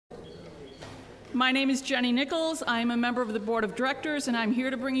My name is Jenny Nichols. I'm a member of the Board of Directors, and I'm here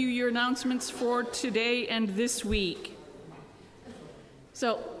to bring you your announcements for today and this week.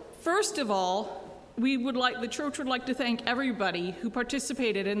 So, first of all, the church would like to thank everybody who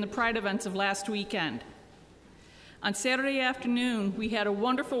participated in the Pride events of last weekend. On Saturday afternoon, we had a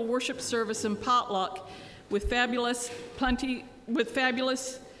wonderful worship service and potluck with plenty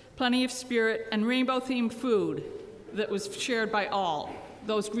of spirit, and rainbow-themed food that was shared by all.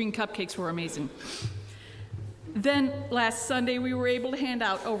 Those green cupcakes were amazing. Then last Sunday, we were able to hand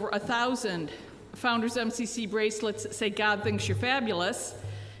out over 1,000 Founders MCC bracelets that say "God thinks you're fabulous"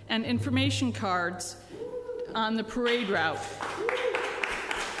 and information cards on the parade route.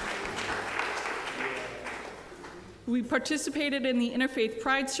 We participated in the Interfaith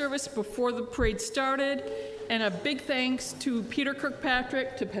Pride service before the parade started, and a big thanks to Peter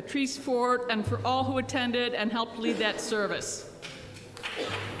Kirkpatrick, to Patrice Ford, and for all who attended and helped lead that service.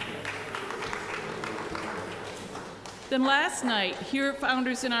 Then last night, here at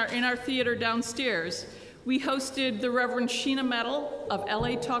Founders in our theater downstairs, we hosted the Reverend Sheena Metal of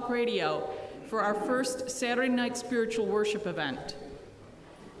LA Talk Radio for our first Saturday night spiritual worship event.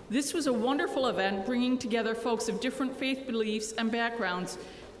 This was a wonderful event, bringing together folks of different faith beliefs and backgrounds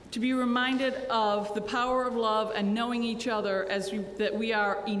to be reminded of the power of love and knowing each other that we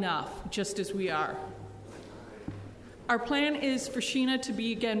are enough, just as we are. Our plan is for Sheena to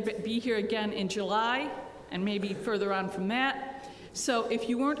be here again in July, and maybe further on from that. So if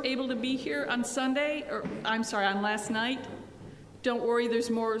you weren't able to be here on on last night, don't worry, there's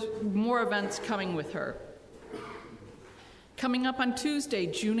more events coming with her. Coming up on Tuesday,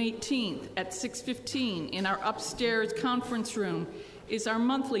 June 18th at 6:15 in our upstairs conference room is our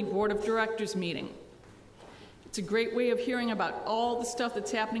monthly Board of Directors meeting. It's a great way of hearing about all the stuff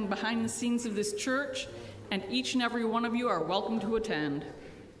that's happening behind the scenes of this church, and each and every one of you are welcome to attend.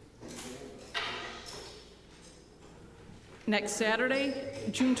 Next Saturday,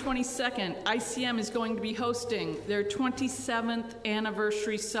 June 22nd, ICM is going to be hosting their 27th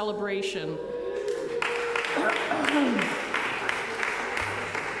anniversary celebration.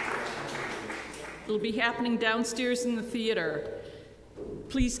 It'll be happening downstairs in the theater.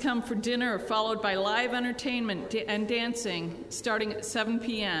 Please come for dinner, followed by live entertainment and dancing starting at 7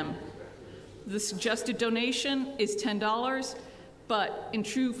 p.m. The suggested donation is $10, but in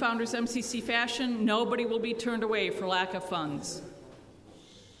true Founders MCC fashion, nobody will be turned away for lack of funds.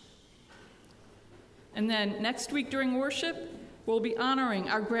 And then next week during worship, we'll be honoring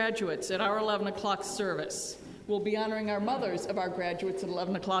our graduates at our 11 o'clock service. We'll be honoring our mothers of our graduates at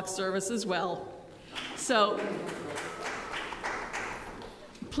 11 o'clock service as well. So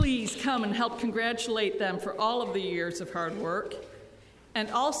please come and help congratulate them for all of the years of hard work. And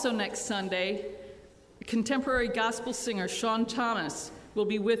also next Sunday, contemporary gospel singer Sean Thomas will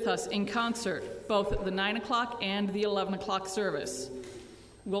be with us in concert, both at the 9 o'clock and the 11 o'clock service.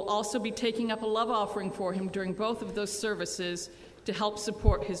 We'll also be taking up a love offering for him during both of those services to help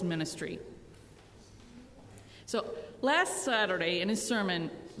support his ministry. So last Saturday in his sermon,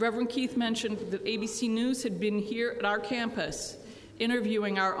 Reverend Keith mentioned that ABC News had been here at our campus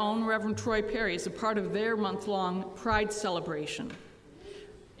interviewing our own Reverend Troy Perry as a part of their month-long Pride celebration.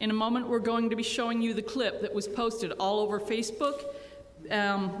 In a moment, we're going to be showing you the clip that was posted all over Facebook,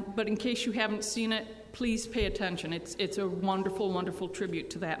 but in case you haven't seen it, please pay attention. It's a wonderful, wonderful tribute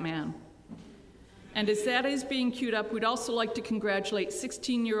to that man. And as that is being queued up, we'd also like to congratulate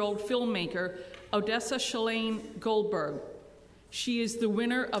 16-year-old filmmaker Odessa Shalane Goldberg. She is the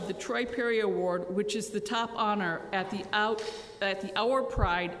winner of the Troy Perry Award, which is the top honor at the Our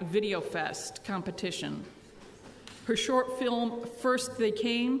Pride Video Fest competition. Her short film, First They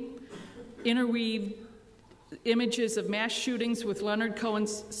Came, interweaved images of mass shootings with Leonard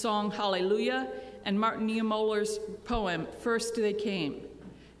Cohen's song Hallelujah and Martin Niemöller's poem, First They Came.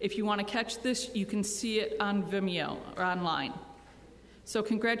 If you want to catch this, you can see it on Vimeo or online. So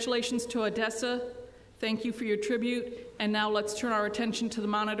congratulations to Odessa. Thank you for your tribute. And now let's turn our attention to the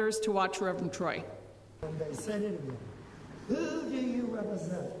monitors to watch Reverend Troy. And they said it again. Who do you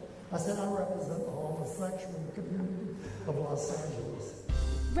represent? I said, I represent the homosexual community of Los Angeles.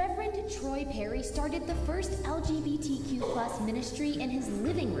 Reverend Troy Perry started the first LGBTQ+ ministry in his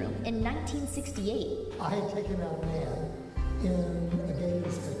living room in 1968. I had taken out an ad in a gay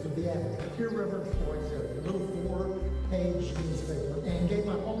newspaper, The Advocate. Here, Reverend Troy Perry, a little 4-page newspaper, and gave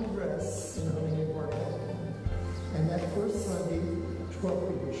my home address in Huntington Park. And that first Sunday, 12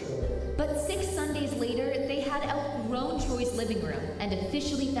 people showed up. But 6 Sundays later, they had outgrown Troy's living room and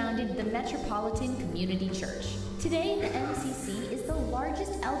officially founded the Metropolitan Community Church. Today, the MCC is the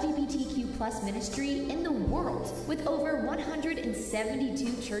largest LGBTQ plus ministry in the world, with over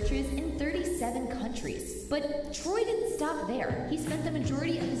 172 churches in 37 countries. But Troy didn't stop there. He spent the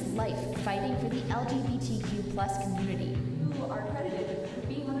majority of his life fighting for the LGBTQ plus community. You are credited for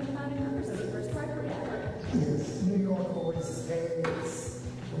being one of the founding members of the first Pride Parade ever. Yes, New York always says,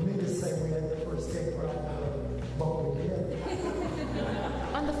 for me to say we had the first gay pride, but we did.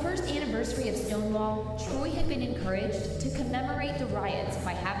 On the first anniversary of Stonewall, Troy had been encouraged to commemorate the riots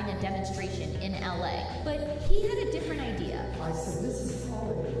by having a demonstration in LA. But he had a different idea. I said, this is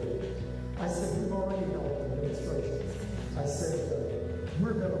Hollywood. I said, we've already held demonstrations. I said,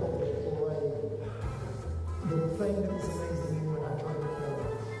 we're going to hold a parade. The thing that was amazing to me when I turned the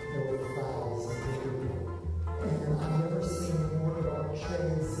corner, there were thousands of people. And I've never seen more dark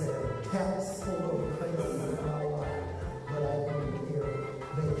shades and caps full of faces in my life. But I don't care.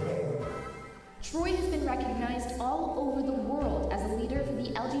 They care. Troy has been recognized all over the world as a leader for the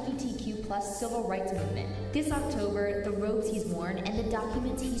LGBTQ plus civil rights movement. This October, the robes he's worn and the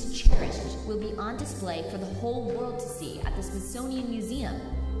documents he's cherished will be on display for the whole world to see at the Smithsonian Museum.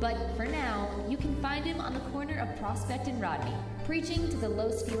 But for now, you can find him on the corner of Prospect and Rodney, preaching to the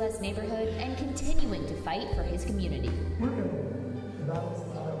Los Feliz neighborhood and continuing to fight for his community. We're going to win. The battle's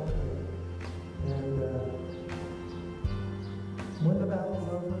not over. And when the battle's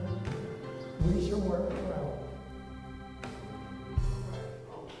over, we shall work well.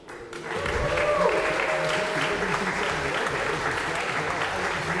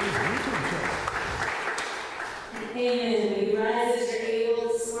 Amen. We rise as you're able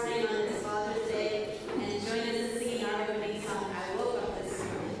this morning on this Father's Day and join us in singing our opening song, I Woke Up This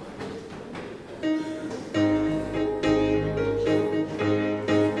Morning.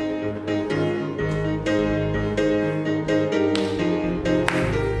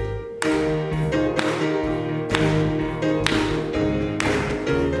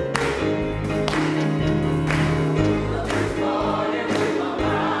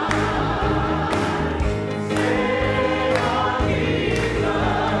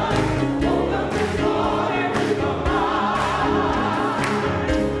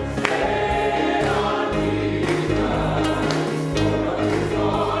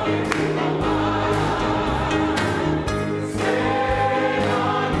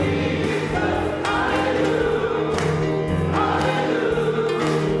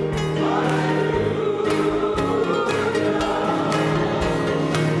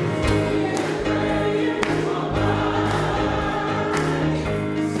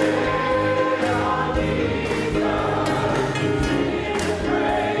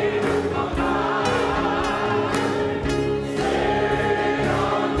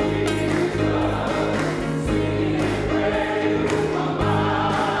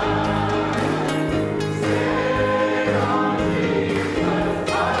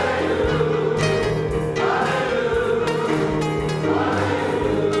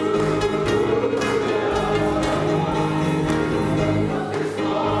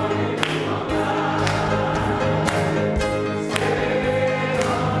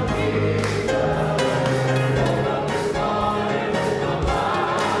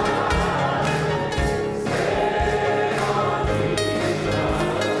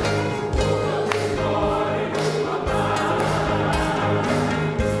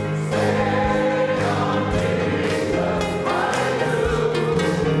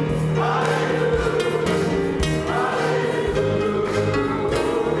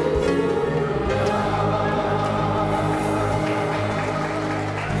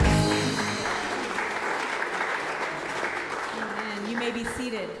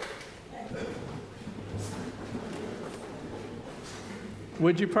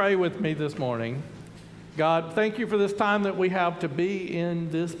 Would you pray with me this morning? God, thank you for this time that we have to be in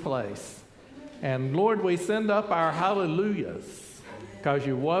this place. And Lord, we send up our hallelujahs because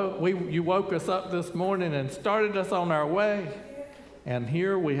you woke us up this morning and started us on our way. And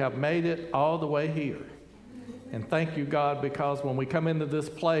here we have made it all the way here. And thank you, God, because when we come into this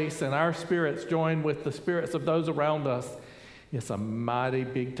place and our spirits join with the spirits of those around us, it's a mighty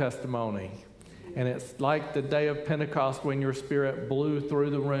big testimony. And it's like the day of Pentecost when your spirit blew through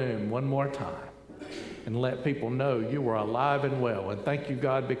the room one more time and let people know you are alive and well. And thank you,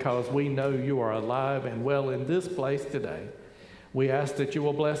 God, because we know you are alive and well in this place today. We ask that you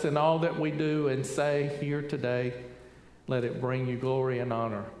will bless in all that we do and say here today. Let it bring you glory and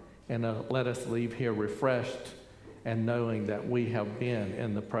honor. And let us leave here refreshed and knowing that we have been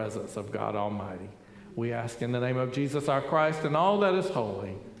in the presence of God Almighty. We ask in the name of Jesus our Christ and all that is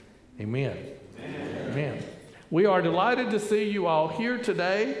holy. Amen. Amen. We are delighted to see you all here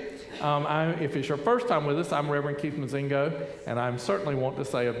today. If it's your first time with us, I'm Reverend Keith Mazingo, and I certainly want to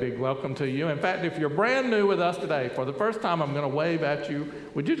say a big welcome to you. In fact, if you're brand new with us today, for the first time, I'm going to wave at you.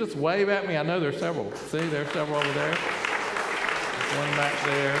 Would you just wave at me? I know there's several. See, there's several over there. There's one back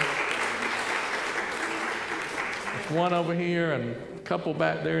there. There's one over here, and a couple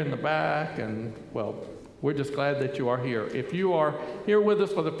back there in the back, and, well, we're just glad that you are here. If you are here with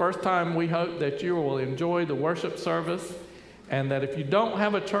us for the first time, we hope that you will enjoy the worship service, and that if you don't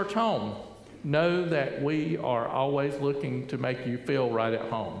have a church home, know that we are always looking to make you feel right at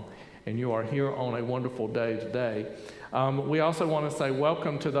home. And you are here on a wonderful day today. We also want to say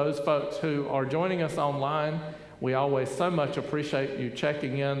welcome to those folks who are joining us online. We always so much appreciate you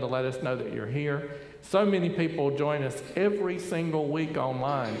checking in to let us know that you're here. So many people join us every single week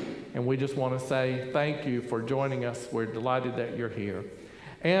online, and we just want to say thank you for joining us. We're delighted that you're here.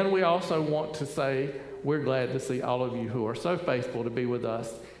 And we also want to say we're glad to see all of you who are so faithful to be with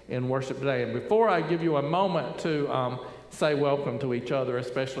us in worship today. And before I give you a moment to say welcome to each other,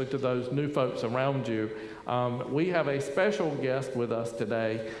 especially to those new folks around you, we have a special guest with us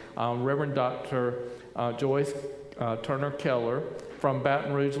today, Reverend Dr. Joyce Turner Keller from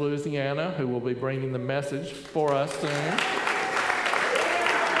Baton Rouge, Louisiana, who will be bringing the message for us soon.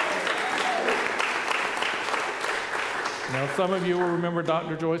 Now, some of you will remember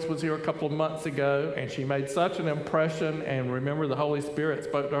Dr. Joyce was here a couple of months ago, and she made such an impression, and remember the Holy Spirit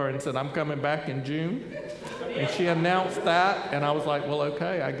spoke to her and said, I'm coming back in June. And she announced that, and I was like, well,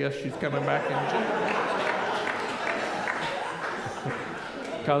 okay, I guess she's coming back in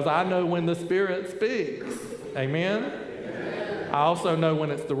June. Because I know when the Spirit speaks. Amen? I also know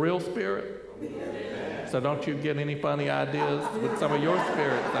when it's the real Spirit. So don't you get any funny ideas with some of your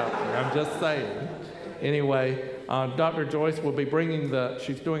spirits out there. I'm just saying. Anyway, Dr. Joyce will be bringing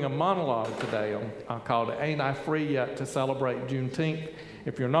she's doing a monologue today called Ain't I Free Yet, to celebrate Juneteenth.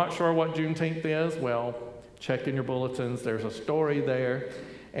 If you're not sure what Juneteenth is, well, check in your bulletins. There's a story there.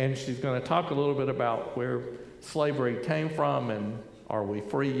 And she's going to talk a little bit about where slavery came from and are we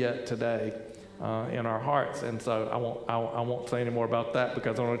free yet today in our hearts. And so I won't say any more about that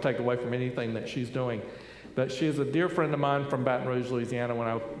because I don't want to take away from anything that she's doing. But she is a dear friend of mine from Baton Rouge, Louisiana. When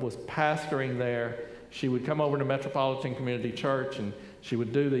I was pastoring there, she would come over to Metropolitan Community Church and she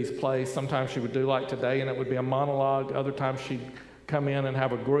would do these plays. Sometimes she would do like today and it would be a monologue. Other times she'd come in and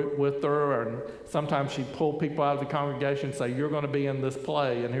have a group with her, and sometimes she'd pull people out of the congregation and say, you're going to be in this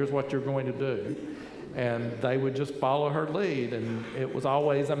play and here's what you're going to do. And they would just follow her lead, and it was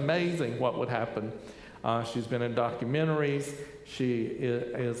always amazing what would happen. She's been in documentaries. She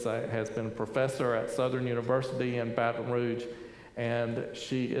has been a professor at Southern University in Baton Rouge, and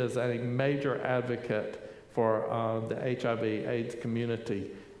she is a major advocate for the HIV/AIDS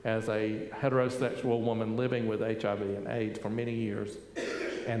community as a heterosexual woman living with HIV and AIDS for many years,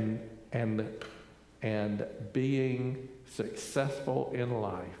 and being successful in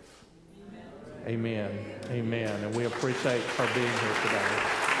life. Amen. Amen. And we appreciate her being here today.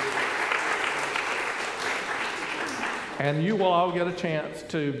 And you will all get a chance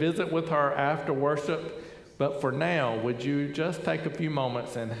to visit with her after worship. But for now, would you just take a few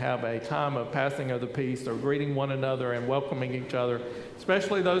moments and have a time of passing of the peace or greeting one another and welcoming each other,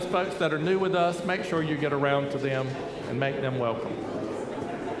 especially those folks that are new with us. Make sure you get around to them and make them welcome.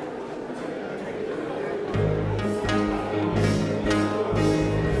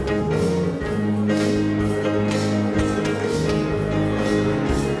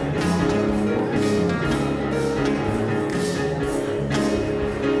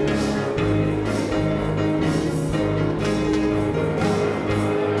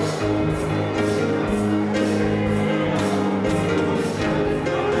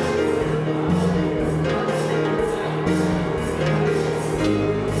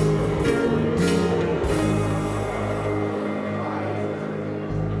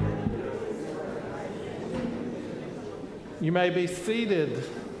 You may be seated.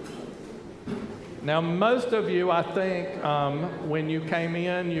 Now, most of you, I think, when you came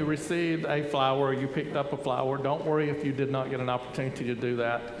in, you received a flower, you picked up a flower. Don't worry if you did not get an opportunity to do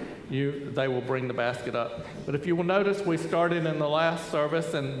that. They will bring the basket up. But if you will notice, we started in the last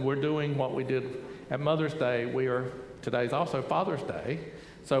service, and we're doing what we did at Mother's Day. Today's also Father's Day.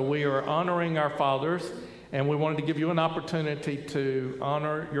 So we are honoring our fathers. And we wanted to give you an opportunity to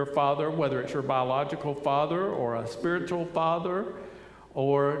honor your father, whether it's your biological father or a spiritual father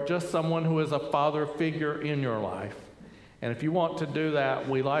or just someone who is a father figure in your life. And if you want to do that,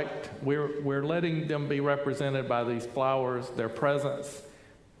 we're letting them be represented by these flowers, their presence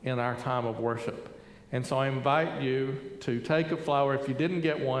in our time of worship. And so I invite you to take a flower. If you didn't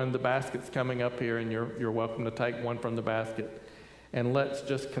get one, the basket's coming up here, and you're welcome to take one from the basket. And let's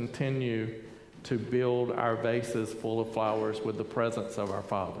just continue to build our vases full of flowers with the presence of our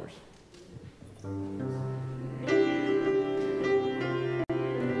fathers.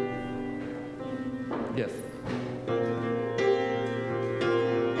 Yes.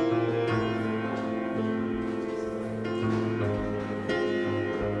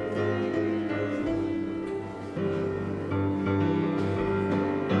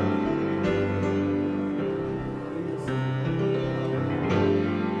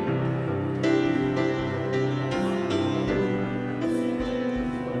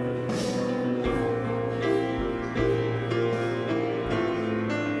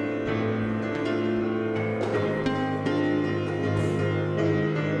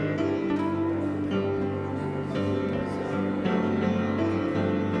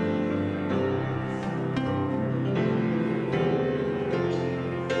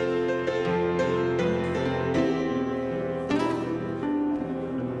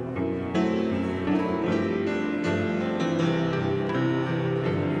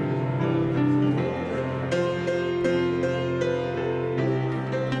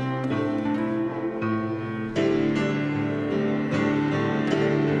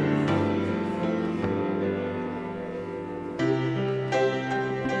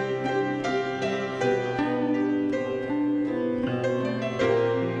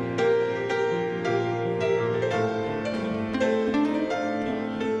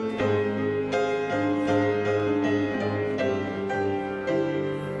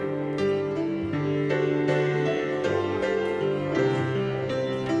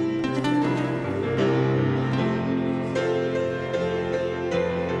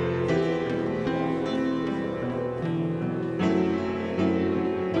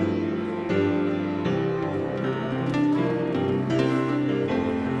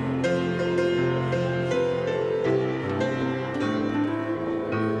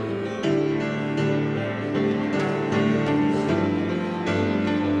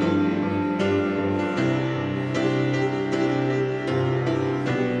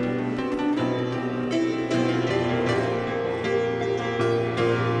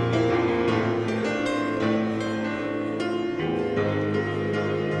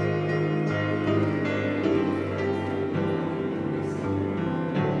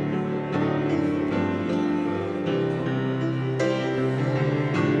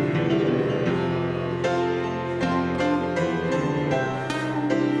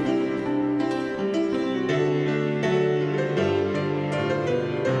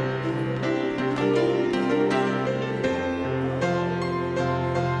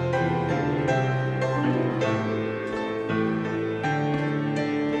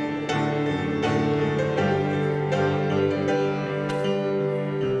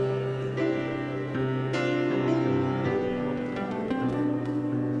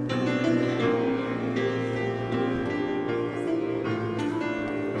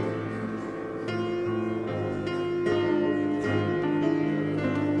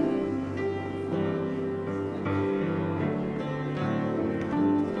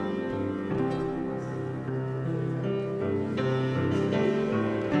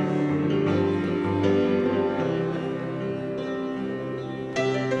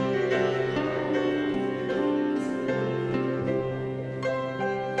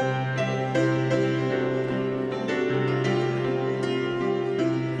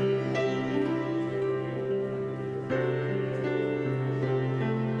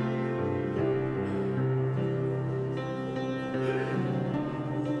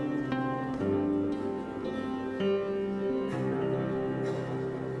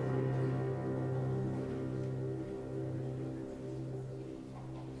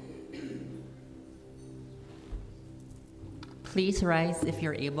 Please rise if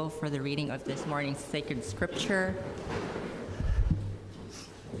you're able for the reading of this morning's sacred scripture.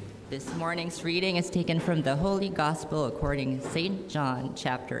 This morning's reading is taken from the Holy Gospel according to St. John,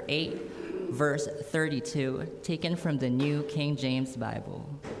 chapter 8, verse 32, taken from the New King James Bible.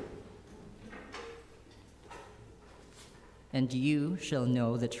 And you shall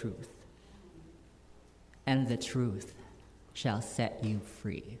know the truth, and the truth shall set you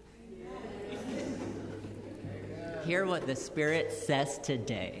free. Hear what the Spirit says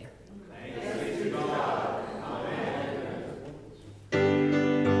today. Thanks be to God. Amen.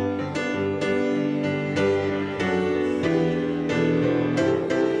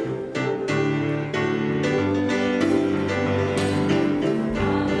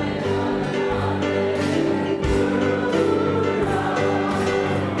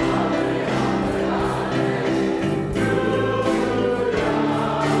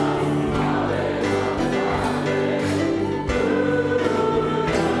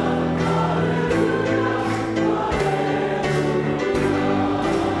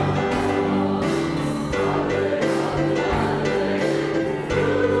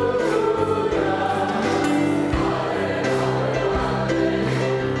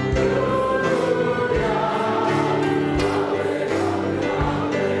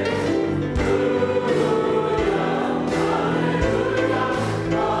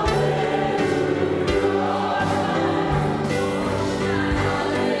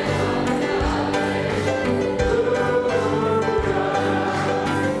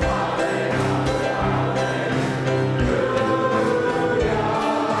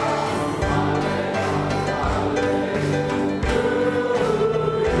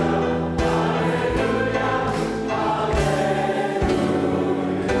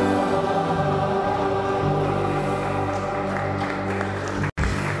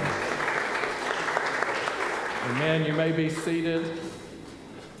 Amen. You may be seated.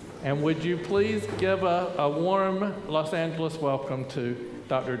 And would you please give a warm Los Angeles welcome to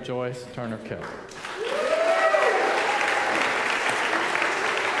Dr. Joyce Turner Kelly.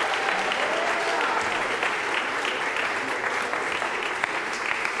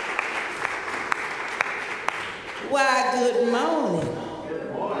 Why, good morning.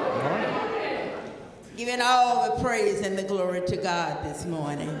 Good morning. Giving all the praise and the glory to God this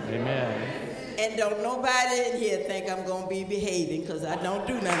morning. Amen. And don't nobody in here think I'm going to be behaving, because I don't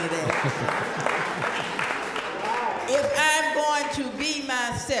do none of that. If I'm going to be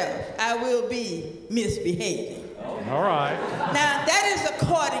myself, I will be misbehaving. All right. Now, that is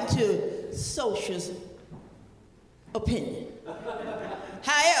according to social opinion.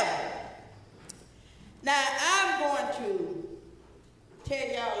 However, now I'm going to tell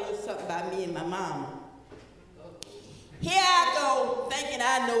y'all a little something about me and my mama. Here I go thinking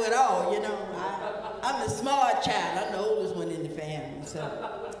I know it all, you know. I'm the smart child. I'm the oldest one in the family. So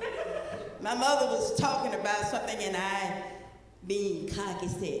my mother was talking about something, and I, being cocky,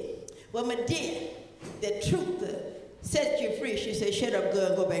 said, well, my dear, the truth set you free. She said, shut up, girl,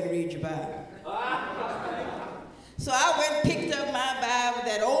 and go back and read your Bible. So I went and picked up my Bible,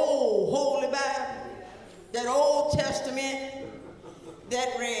 that old Holy Bible, that Old Testament,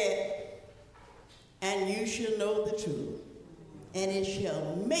 that read, and you shall know the truth, and it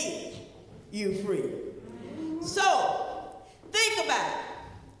shall make you free. So, think about it.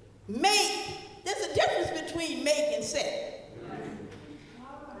 Make, there's a difference between make and set.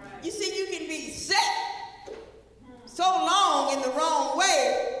 You see, you can be set so long in the wrong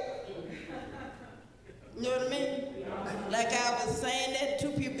way. You know what I mean? Like I was saying that,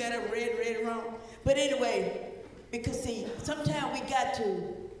 two people got it read wrong. But anyway, because see, sometimes we got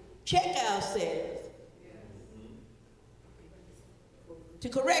to check ourselves to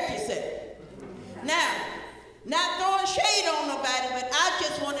correct yourself. Now, not throwing shade on nobody, but I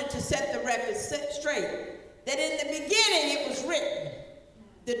just wanted to set the record straight. That in the beginning it was written,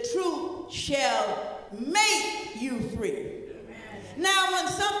 the truth shall make you free. Now, when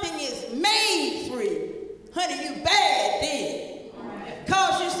something is made free, honey, you bad then.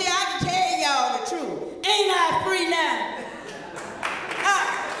 Because you see, I can tell y'all the truth. Ain't I free now?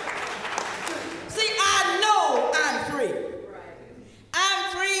 See, I know I'm free.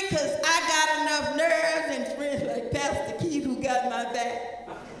 I'm free because I got enough nerves and friends like Pastor Keith who got my back.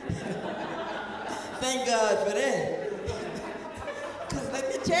 Thank God for that. Because let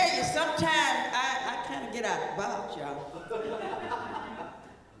me tell you, sometimes I kind of get out of the box, y'all.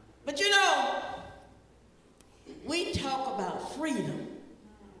 But you know, we talk about freedom.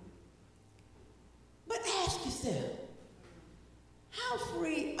 But ask yourself, how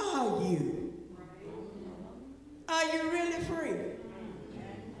free are you? Are you really free?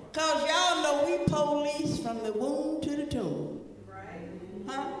 Because y'all know we police from the womb to the tomb.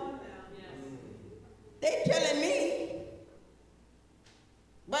 Huh? They telling me,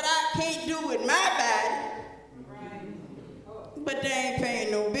 but I can't do with my body. But they ain't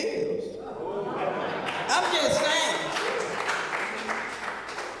paying no bills. I'm just saying.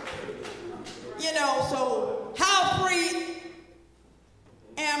 You know, so how free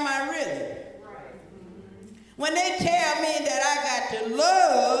am I really? When they tell me that I got to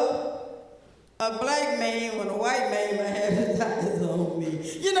love a black man when a white man might have his eyes on me,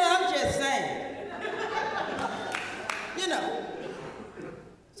 you know, I'm just saying. You know.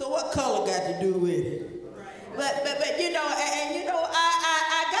 So what color got to do with it? But you know, and you know,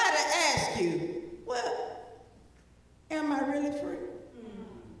 I gotta ask you, well, am I really free?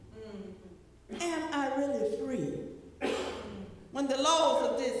 Am I really free? When the laws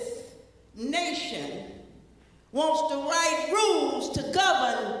of this nation wants to write rules to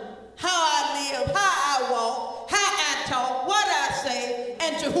govern how I live, how I walk, how I talk, what I say,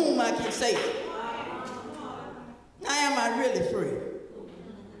 and to whom I can say it. Now, am I really free?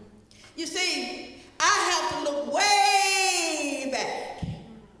 You see, I have to look way back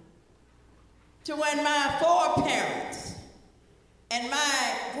to when my foreparents and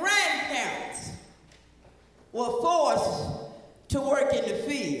my grandparents were forced to work in the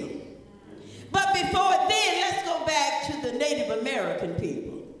field. But before then, let's go back to the Native American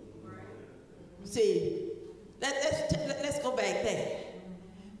people. See, let's go back there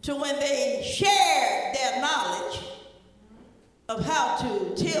to when they shared their knowledge of how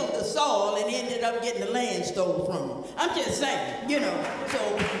to till the soil and ended up getting the land stole from them. I'm just saying, you know, so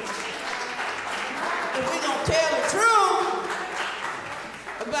if we're going to tell the truth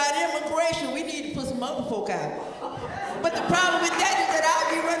about immigration, we need to put some other folk out. But the problem with that is that I'll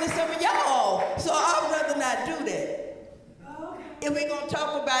be running some of y'all, so I'd rather not do that. If we're going to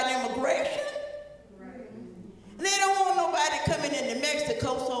talk about immigration, And they don't want nobody coming into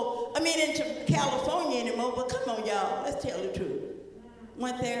Mexico, into California anymore, but come on, y'all, let's tell the truth.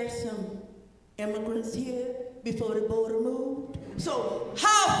 Weren't there some immigrants here before the border moved? So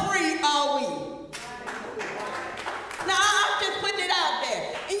how free are we? Now, I'm just putting it out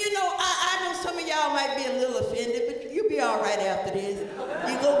there. And you know, I know some of y'all might be a little offended, but you'll be all right after this.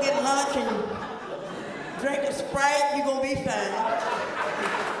 You go get lunch and drink a Sprite, you're going to be fine.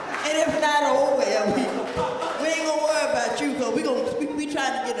 And if not, oh well, we ain't going to worry about you, because we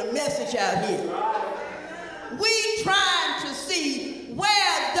trying to get a message out here. We trying to see,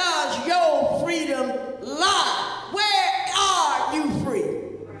 where does your freedom lie? Where are you free?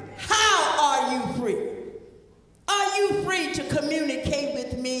 How are you free? Are you free to communicate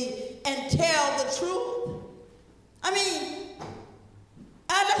with me and tell the truth?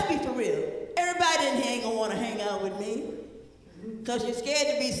 Let's be for real. Everybody in here ain't gonna want to hang out with me, because you're scared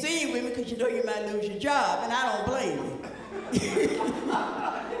to be seen with me, because you know you might lose your job, and I don't blame you.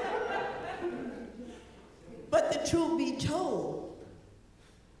 But the truth be told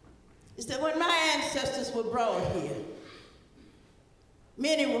is that when my ancestors were brought here,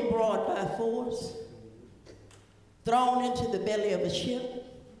 many were brought by force, thrown into the belly of a ship.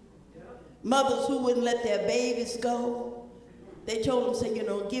 Mothers who wouldn't let their babies go. They told them, say,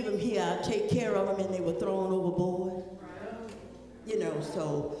 give them here, I'll take care of them, and they were thrown overboard.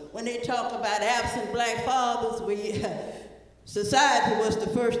 So when they talk about absent black fathers, society was the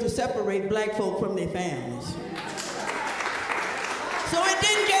first to separate black folk from their families. So it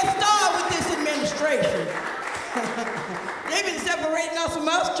didn't just start with this administration. They've been separating us from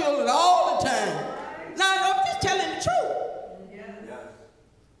us children all the time. Now, I'm just telling the truth.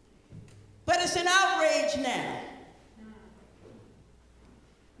 But it's an outrage now.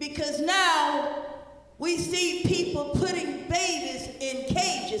 Because now we see people putting babies in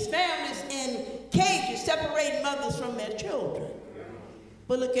cages, families in cages, separating mothers from their children.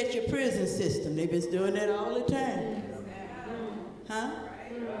 But look at your prison system. They've been doing that all the time. Huh?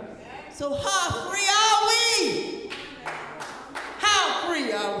 So how free are we? How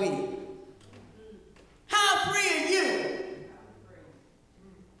free are we? How free are you?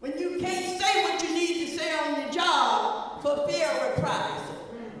 When you can't say what you need to say on your job for fear of reprisal.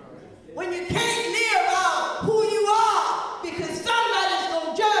 When you can't live out who you are because somebody's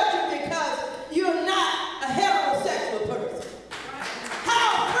going to judge you because you're not a heterosexual person.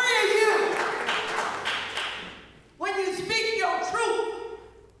 How free are you when you speak your truth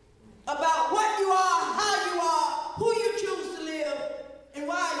about what you are, how you are, who you choose to live, and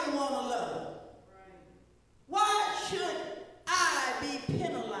why you want to love? Why should I be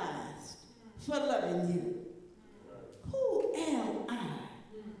penalized for loving you? Who am I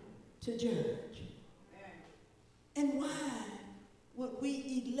to judge? And why would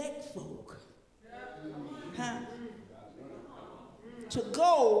we elect folk to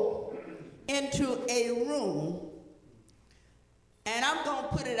go into a room, and I'm going to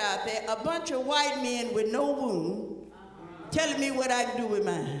put it out there, a bunch of white men with no womb telling me what I can do with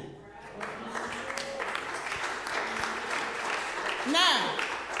mine? Now,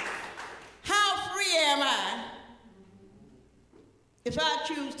 how free am I if I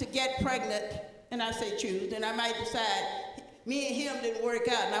choose to get pregnant, and I say choose, then I might decide me and him didn't work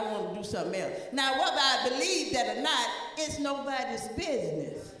out and I want to do something else. Now, whether I believe that or not, it's nobody's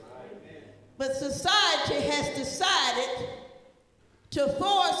business. But society has decided to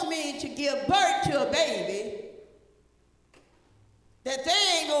force me to give birth to a baby that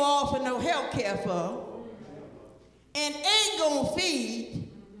they ain't gonna offer no health care for, and ain't gonna feed,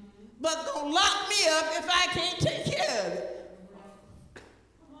 but gonna lock me up if I can't take care of it.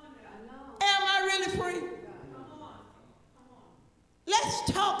 Am I really free?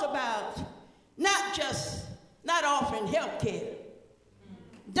 Let's talk about not offering health care.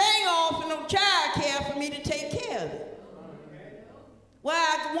 They ain't offering no child care for me to take care of it. Well,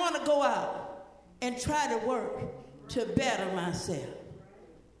 I want to go out and try to work to better myself.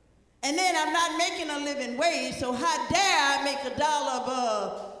 And then I'm not making a living wage, so how dare I make $1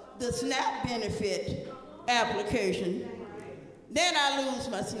 above the SNAP benefit application? Then I lose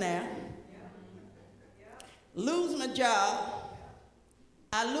my SNAP, lose my job,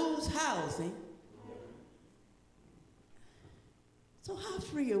 I lose housing. So how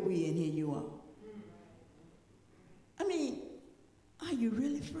free are we in here, you all? I mean, are you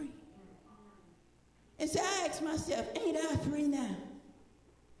really free? And so I ask myself, ain't I free now?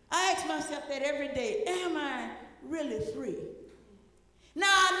 I ask myself that every day, am I really free? Now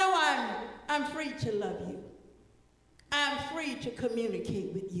I know I'm free to love you. I'm free to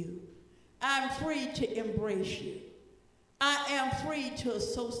communicate with you. I'm free to embrace you. I am free to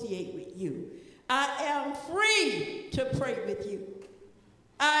associate with you. I am free to pray with you.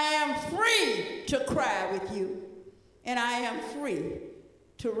 I am free to cry with you. And I am free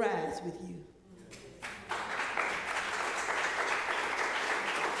to rise with you.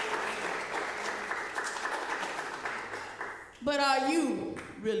 But are you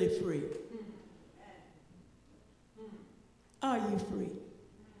really free? Are you free?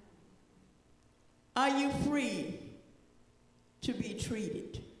 Are you free to be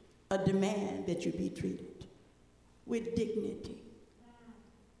treated, a demand that you be treated with dignity,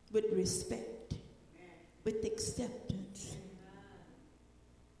 with respect, with acceptance?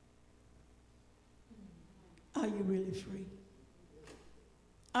 Are you really free?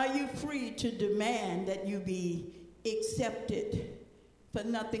 Are you free to demand that you be accepted for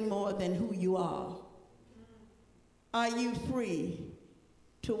nothing more than who you are? Are you free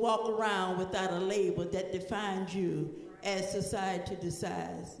to walk around without a label that defines you as society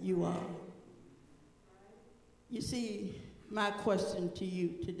decides you are? You see, my question to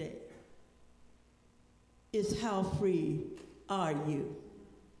you today is, how free are you?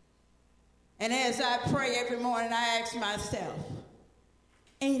 And as I pray every morning, I ask myself,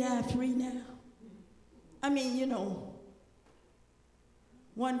 ain't I free now? I mean, you know,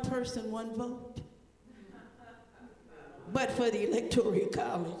 one person, one vote. But for the Electoral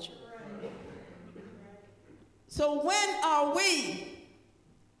College. So when are we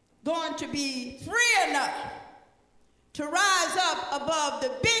going to be free enough to rise up above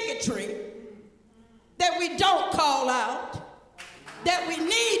the bigotry that we don't call out, that we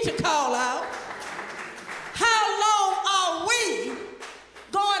need to call out? How long are we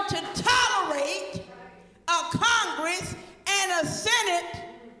going to tolerate a Congress and a Senate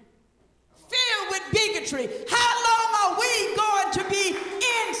filled with bigotry? How long are we going to be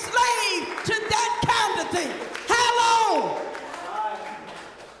enslaved to that kind of thing? How long?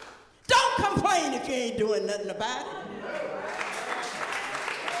 Don't complain if you ain't doing nothing about it.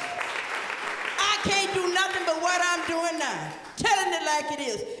 I can't do nothing but what I'm doing now, telling it like it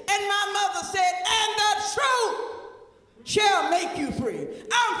is. And my mother said, and the truth shall make you free.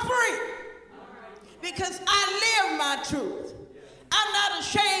 I'm free because I live my truth. I'm not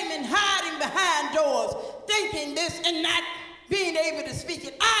ashamed in hiding behind doors, thinking this and not being able to speak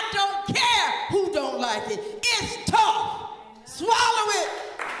it. I don't care who don't like it. It's tough. Swallow it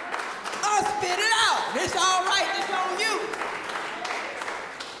or spit it out. It's all right. It's on you.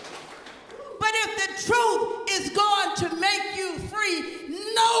 But if the truth is going to make you free,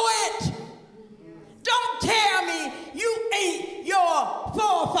 know it. Don't tell me you ain't your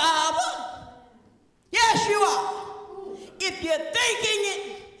forefather. Yes, you are. If you're thinking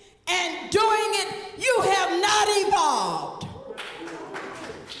it and doing it, you have not evolved.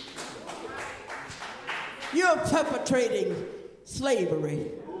 You're perpetrating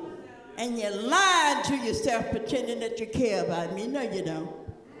slavery. And you're lying to yourself, pretending that you care about me. No, you don't.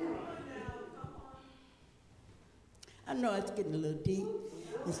 I know it's getting a little deep.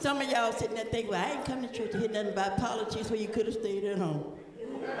 And some of y'all sitting there thinking, well, I ain't come to church to hear nothing about politics, so you could have stayed at home.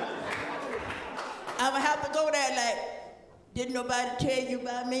 I'm going to have to go there like, didn't nobody tell you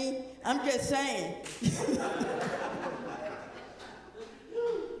about me? I'm just saying.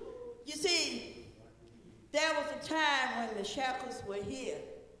 You see, there was a time when the shackles were here.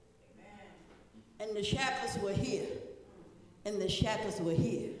 And the shackles were here. And the shackles were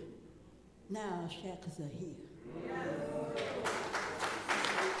here. Now shackles are here.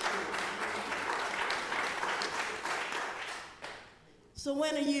 So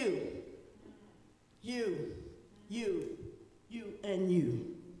when are you, and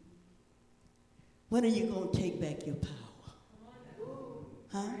you, when are you going to take back your power?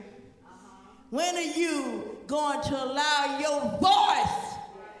 Huh? When are you going to allow your voice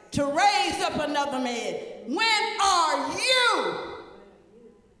to raise up another man? When are you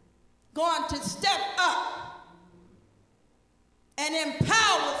going to step up and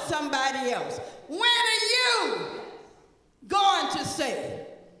empower somebody else? When are you going to say,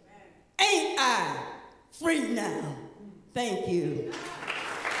 ain't I free now? Thank you.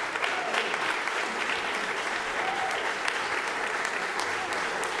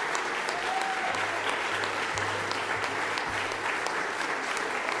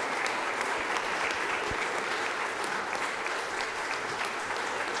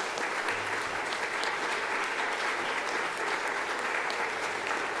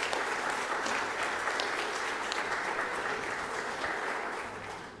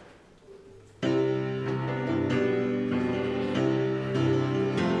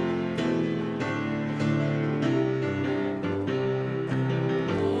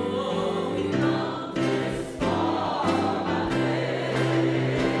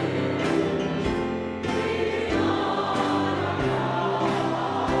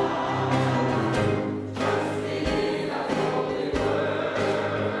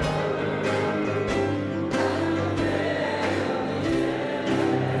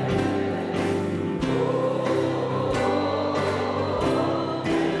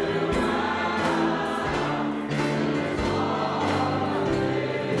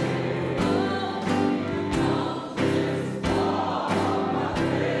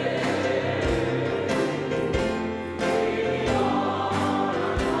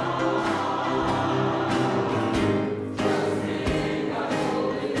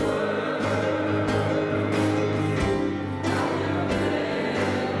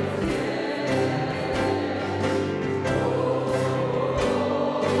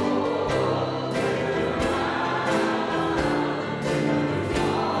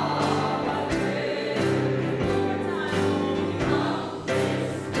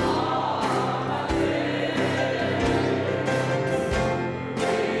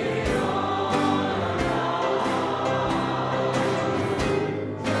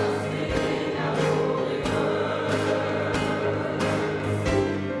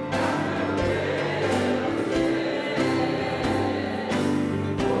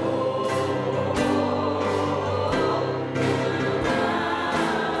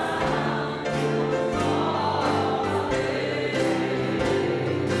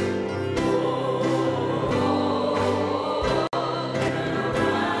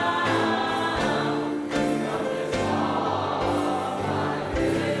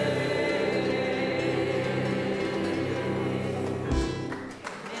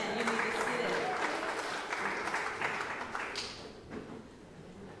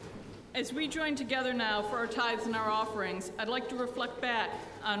 As we join together now for our tithes and our offerings, I'd like to reflect back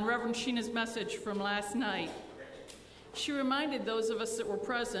on Reverend Sheena's message from last night. She reminded those of us that were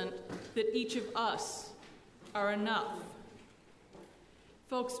present that each of us are enough.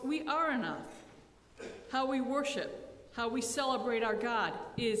 Folks, we are enough. How we worship, how we celebrate our God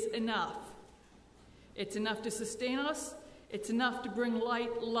is enough. It's enough to sustain us. It's enough to bring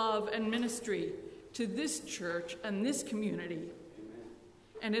light, love, and ministry to this church and this community.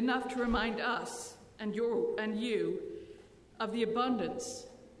 And enough to remind us and you of the abundance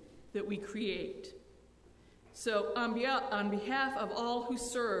that we create. So on behalf of all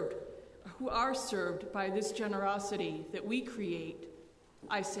who are served by this generosity that we create,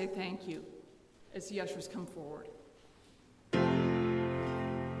 I say thank you as the ushers come forward.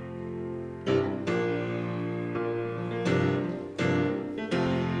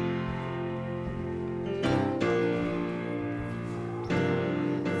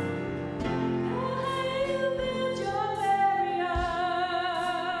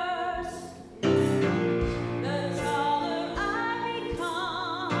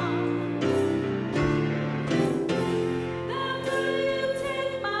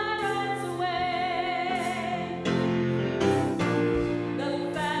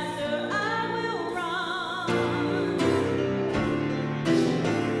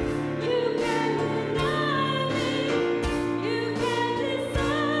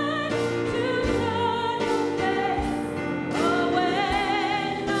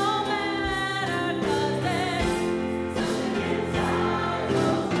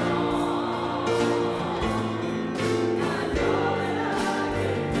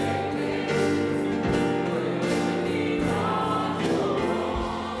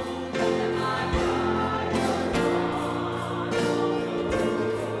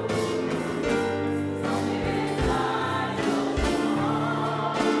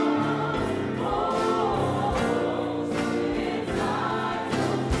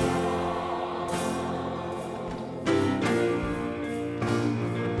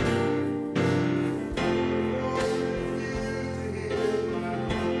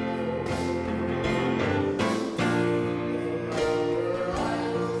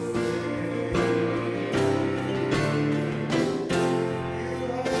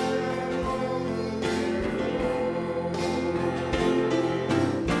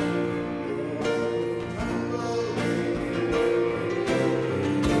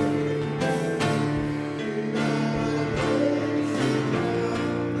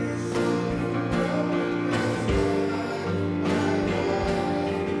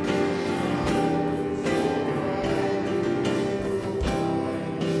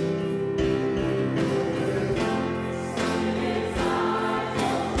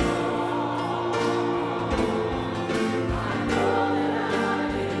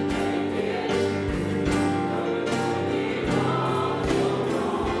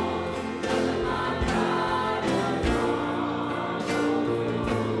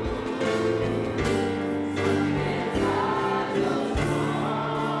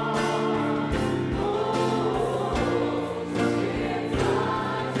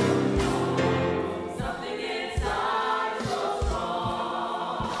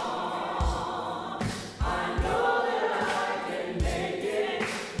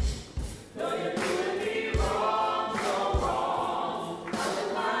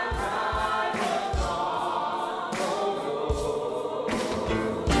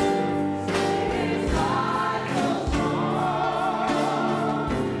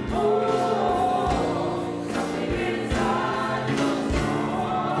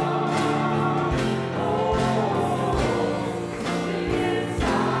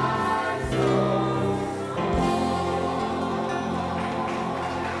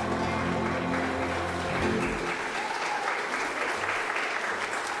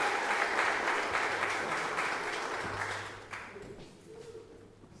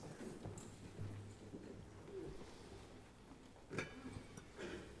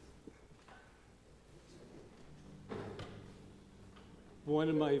 One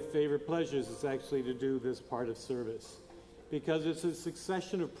of my favorite pleasures is actually to do this part of service because it's a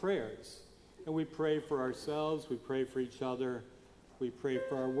succession of prayers. And we pray for ourselves, we pray for each other, we pray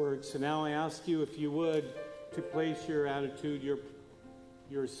for our work. So now I ask you, if you would, to place your attitude,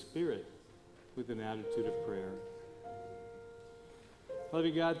 your spirit with an attitude of prayer.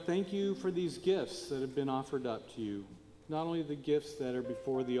 Loving God, thank you for these gifts that have been offered up to you. Not only the gifts that are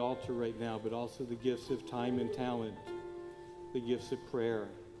before the altar right now, but also the gifts of time and talent, the gifts of prayer.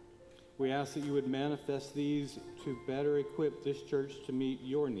 We ask that you would manifest these to better equip this church to meet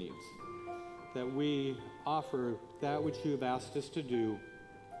your needs, that we offer that which you have asked us to do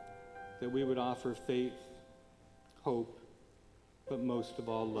that we would offer faith, hope, but most of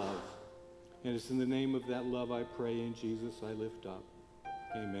all, love. And it's in the name of that love I pray, in Jesus I lift up.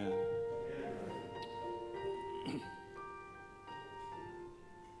 Amen.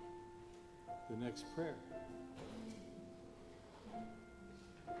 The next prayer.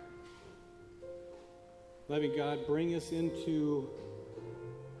 Loving God, bring us into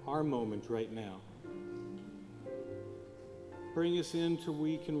our moment right now. Bring us into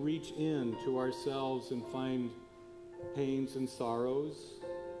we can reach in to ourselves and find pains and sorrows,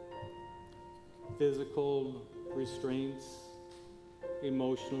 physical restraints,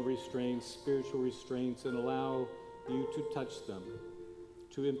 emotional restraints, spiritual restraints, and allow you to touch them,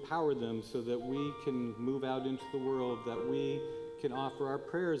 to empower them so that we can move out into the world, that we can offer our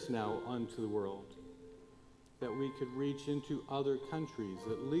prayers now unto the world, that we could reach into other countries,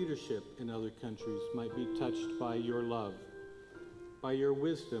 that leadership in other countries might be touched by your love, by your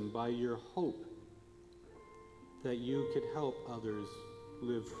wisdom, by your hope, that you could help others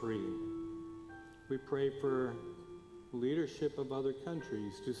live free. We pray for leadership of other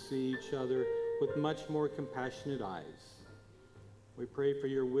countries to see each other with much more compassionate eyes. We pray for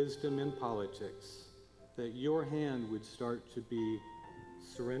your wisdom in politics, that your hand would start to be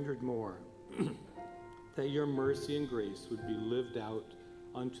surrendered more, that your mercy and grace would be lived out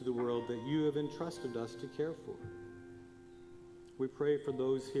unto the world that you have entrusted us to care for. We pray for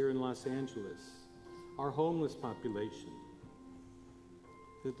those here in Los Angeles, our homeless population,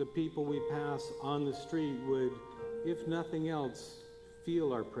 that the people we pass on the street would, if nothing else,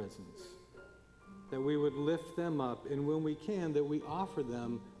 feel our presence, that we would lift them up, and when we can, that we offer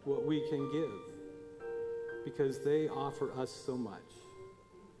them what we can give, because they offer us so much.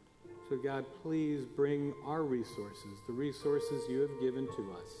 So God, please bring our resources, the resources you have given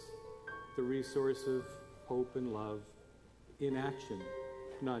to us, the resource of hope and love, in action,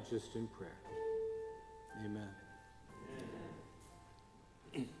 not just in prayer. Amen.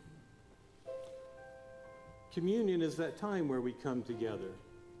 Amen. Communion is that time where we come together.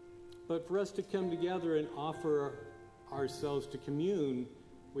 But for us to come together and offer ourselves to commune,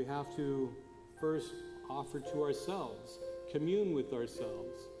 we have to first offer to ourselves, commune with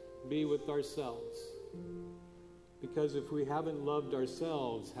ourselves, be with ourselves. Because if we haven't loved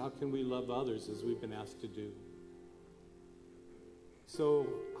ourselves, how can we love others as we've been asked to do? So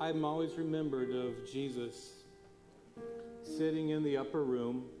I'm always remembered of Jesus sitting in the upper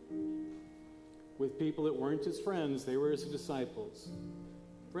room with people that weren't his friends, they were his disciples.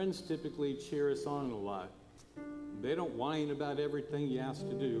 Friends typically cheer us on a lot. They don't whine about everything you ask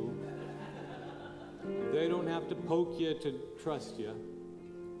to do. They don't have to poke you to trust you.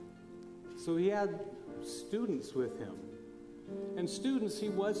 So he had students with him. And students, he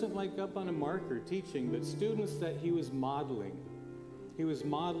wasn't like up on a marker teaching, but students that he was modeling. He was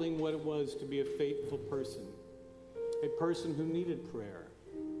modeling what it was to be a faithful person, a person who needed prayer,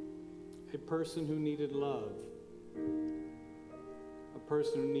 a person who needed love, a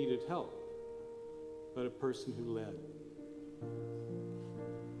person who needed help, but a person who led.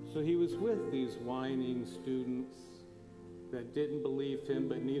 So he was with these whining students that didn't believe him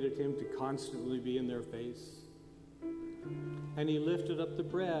but needed him to constantly be in their face. And he lifted up the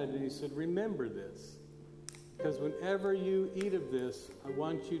bread and he said, remember this, because whenever you eat of this, I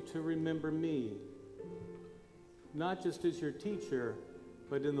want you to remember me, not just as your teacher,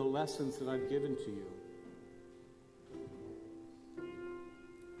 but in the lessons that I've given to you.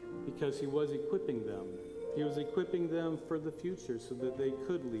 Because he was equipping them. He was equipping them for the future so that they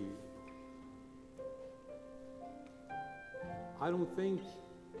could lead. I don't think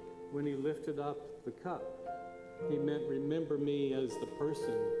when he lifted up the cup, he meant remember me as the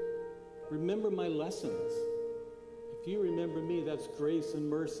person. Remember my lessons. If you remember me, that's grace and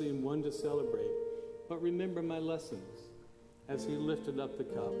mercy and one to celebrate. But remember my lessons as he lifted up the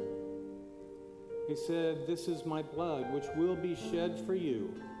cup. He said, this is my blood, which will be shed for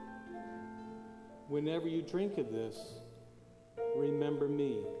you. Whenever you drink of this, remember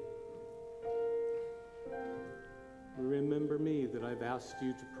me. Remember me that I've asked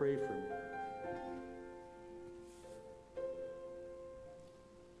you to pray for me.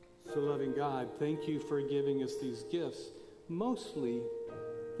 So loving God, thank you for giving us these gifts. Mostly,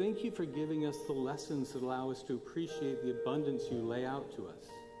 thank you for giving us the lessons that allow us to appreciate the abundance you lay out to us.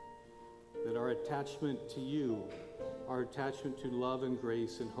 That our attachment to you, our attachment to love and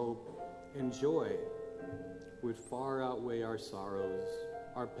grace and hope and joy would far outweigh our sorrows,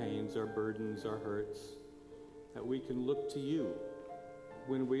 our pains, our burdens, our hurts. That we can look to you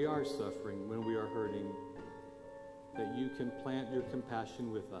when we are suffering, when we are hurting. That you can plant your compassion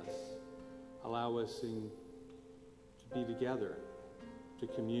with us. Allow us to be together, to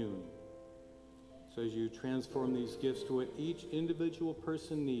commune, So as you transform these gifts to what each individual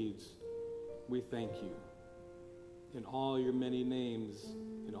person needs, we thank you. In all your many names,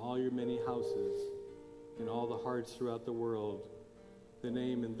 in all your many houses, in all the hearts throughout the world, the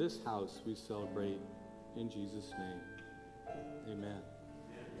name in this house we celebrate in Jesus' name. Amen.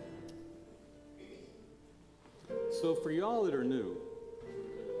 So for y'all that are new,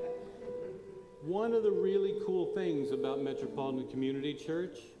 one of the really cool things about Metropolitan Community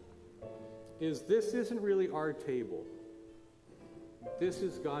Church is this isn't really our table. This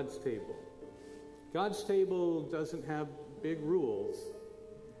is God's table. God's table doesn't have big rules.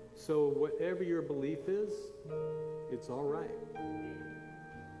 So whatever your belief is, it's all right.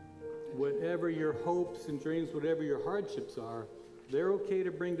 Whatever your hopes and dreams, whatever your hardships are, they're okay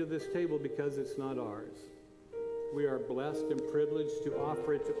to bring to this table because it's not ours. We are blessed and privileged to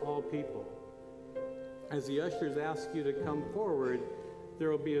offer it to all people. As the ushers ask you to come forward,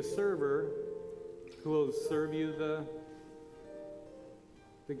 there will be a server who will serve you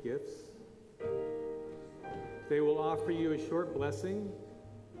the gifts. They will offer you a short blessing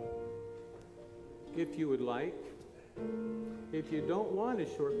if you would like. If you don't want a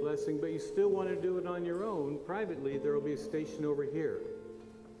short blessing, but you still want to do it on your own, privately, there will be a station over here.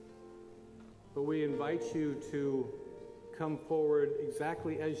 But we invite you to come forward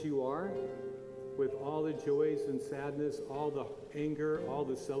exactly as you are, with all the joys and sadness, all the anger, all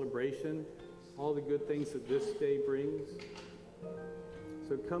the celebration, all the good things that this day brings.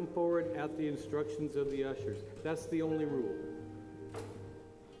 So come forward at the instructions of the ushers. That's the only rule.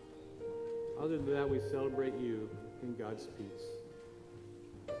 Other than that, we celebrate you in God's peace.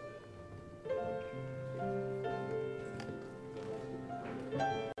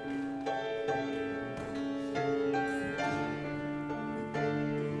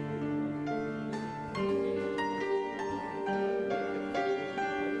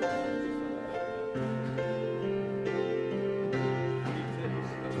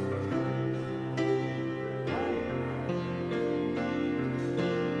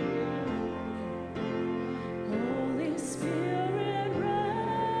 Holy Spirit.